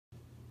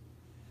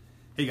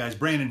Hey guys,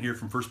 Brandon here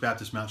from First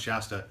Baptist Mount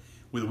Shasta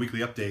with a weekly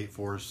update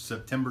for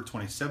September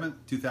 27th,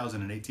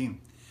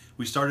 2018.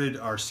 We started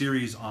our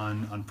series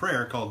on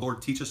prayer called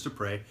Lord Teach Us to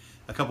Pray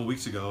a couple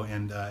weeks ago,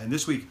 and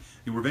this week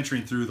we're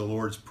venturing through the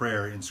Lord's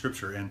Prayer in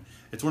Scripture, and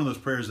it's one of those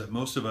prayers that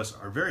most of us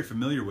are very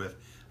familiar with,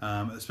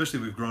 especially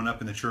if we've grown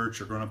up in the church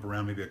or grown up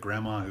around maybe a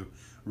grandma who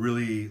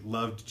really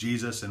loved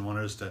Jesus and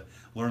wanted us to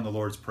learn the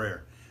Lord's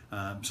Prayer.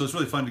 So it's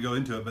really fun to go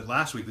into it, but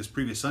last week, this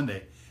previous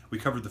Sunday, we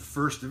covered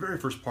the very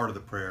first part of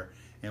the prayer.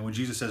 And when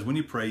Jesus says, when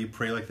you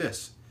pray like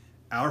this,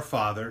 Our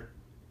Father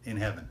in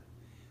heaven.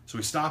 So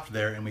we stopped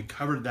there and we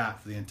covered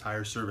that for the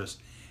entire service.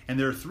 And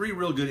there are three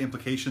real good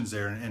implications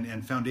there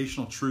and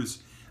foundational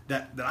truths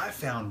that I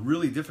found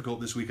really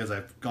difficult this week as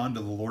I've gone to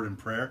the Lord in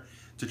prayer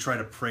to try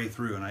to pray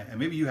through. And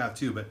maybe you have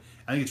too, but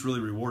I think it's really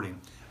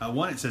rewarding.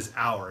 One, it says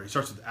our. It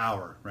starts with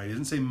our, right? It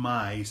doesn't say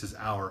my, he says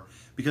our.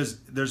 Because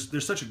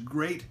there's such a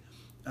great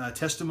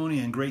testimony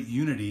and great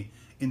unity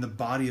in the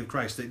body of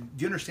Christ. Do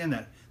you understand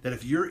that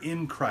if you're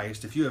in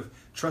Christ, if you have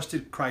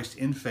trusted Christ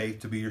in faith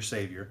to be your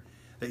Savior,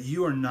 that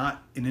you are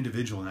not an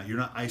individual in that, you're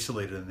not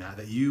isolated in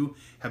that you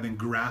have been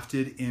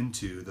grafted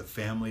into the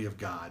family of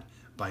God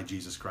by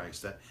Jesus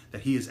Christ,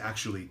 that He is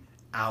actually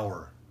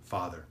our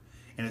Father.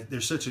 And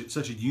there's such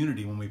a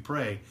unity when we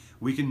pray,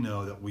 we can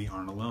know that we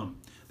aren't alone.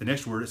 The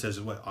next word, it says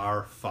what?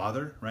 Our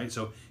Father, right?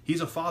 So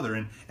He's a Father,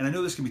 and I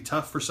know this can be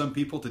tough for some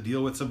people to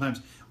deal with.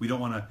 Sometimes we don't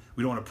want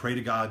to pray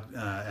to God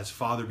as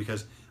Father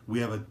because we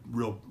have a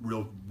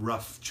real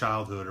rough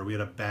childhood, or we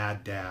had a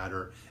bad dad,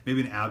 or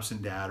maybe an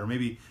absent dad, or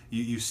maybe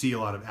you see a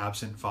lot of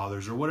absent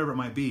fathers, or whatever it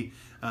might be.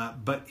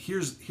 But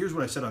here's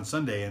what I said on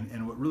Sunday,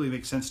 and what really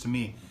makes sense to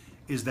me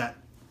is that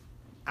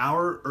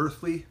our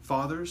earthly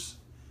fathers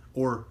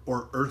or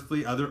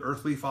other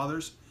earthly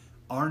fathers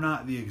are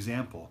not the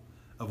example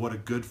of what a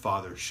good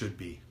father should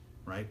be,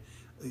 right?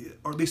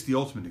 Or at least the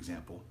ultimate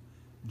example.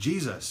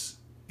 Jesus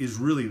is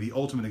really the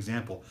ultimate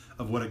example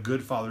of what a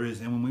good father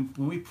is. And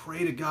when we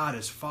pray to God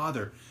as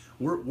Father,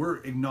 we're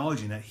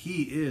acknowledging that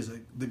He is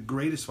the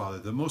greatest Father,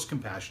 the most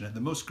compassionate,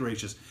 the most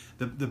gracious,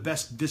 the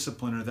best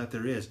discipliner that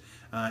there is,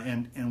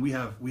 and we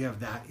have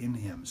that in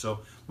Him.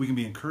 So we can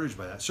be encouraged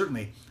by that.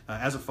 Certainly,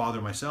 as a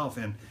father myself,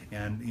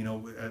 and you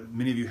know,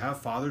 many of you have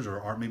fathers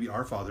or maybe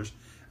are fathers.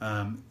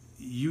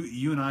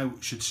 You and I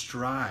should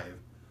strive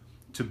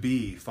to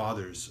be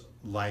fathers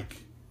like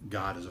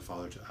God is a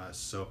father to us.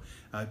 So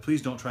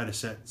please don't try to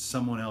set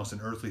someone else,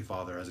 an earthly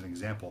father, as an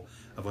example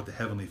of what the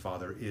heavenly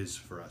Father is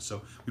for us.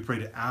 So we pray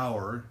to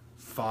our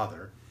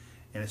Father,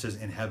 and it says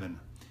in heaven.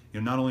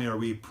 You know, not only are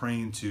we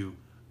praying to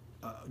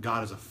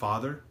God as a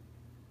father,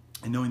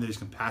 and knowing that He's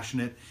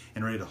compassionate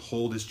and ready to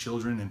hold His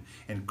children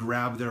and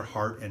grab their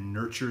heart and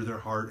nurture their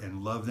heart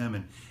and love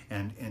them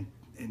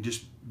and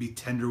just be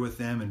tender with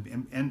them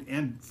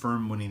and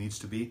firm when He needs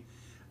to be.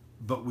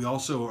 But we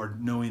also are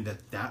knowing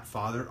that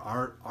Father,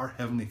 our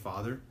Heavenly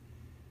Father,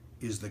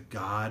 is the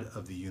God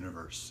of the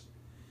universe,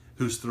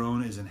 whose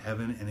throne is in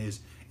heaven and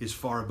is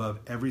far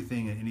above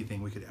everything and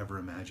anything we could ever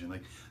imagine.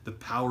 Like the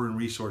power and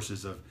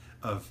resources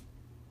of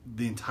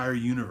the entire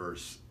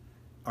universe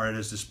are at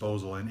His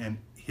disposal, and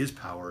His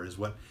power is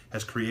what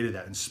has created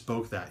that and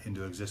spoke that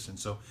into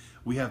existence. So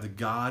we have the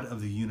God of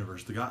the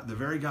universe, the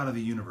very God of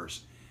the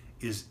universe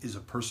is a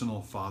personal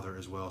Father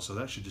as well. So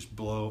that should just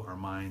blow our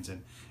minds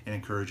and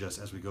encourage us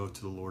as we go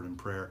to the Lord in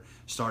prayer,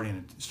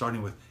 starting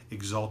with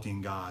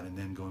exalting God and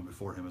then going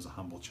before Him as a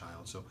humble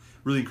child. So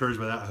really encouraged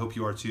by that. I hope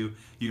you are too.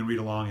 You can read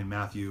along in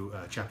Matthew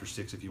chapter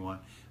 6 if you want.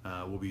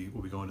 We'll be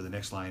going to the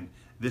next line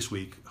this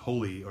week.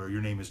 Holy, or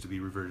your name is to be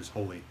revered as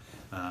holy.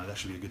 That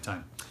should be a good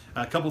time.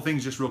 A couple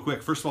things just real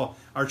quick. First of all,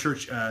 our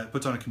church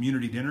puts on a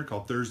community dinner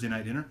called Thursday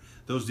Night Dinner.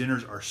 Those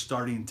dinners are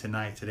starting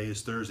tonight. Today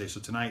is Thursday. So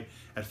tonight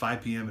at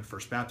 5 p.m. at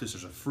First Baptist,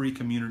 there's a free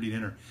community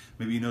dinner.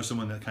 Maybe you know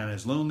someone that kind of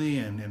is lonely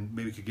and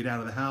maybe could get out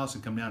of the house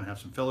and come down and have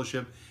some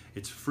fellowship.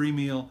 It's a free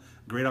meal,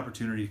 great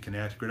opportunity to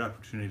connect, great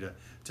opportunity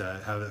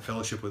to have a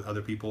fellowship with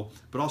other people.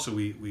 But also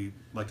we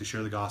like to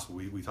share the gospel.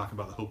 We talk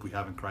about the hope we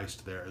have in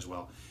Christ there as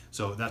well.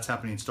 So that's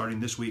happening starting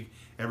this week,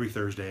 every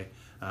Thursday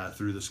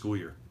through the school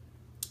year.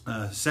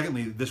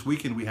 Secondly, this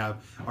weekend we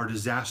have our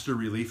disaster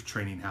relief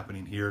training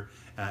happening here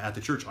at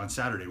the church on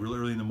Saturday, really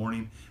early in the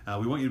morning.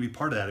 We want you to be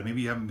part of that. And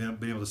maybe you haven't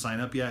been able to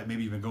sign up yet.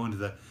 Maybe you've been going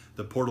to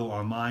the portal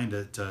online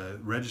to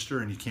register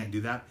and you can't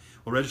do that.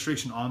 Well,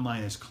 registration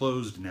online is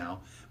closed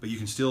now, but you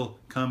can still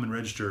come and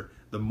register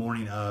the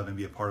morning of and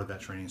be a part of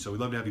that training. So we'd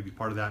love to have you be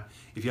part of that.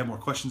 If you have more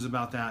questions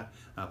about that,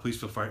 please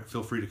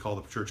feel free to call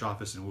the church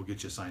office and we'll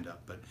get you signed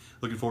up. But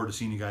looking forward to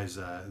seeing you guys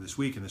this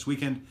week and this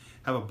weekend.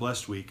 Have a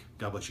blessed week.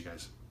 God bless you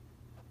guys.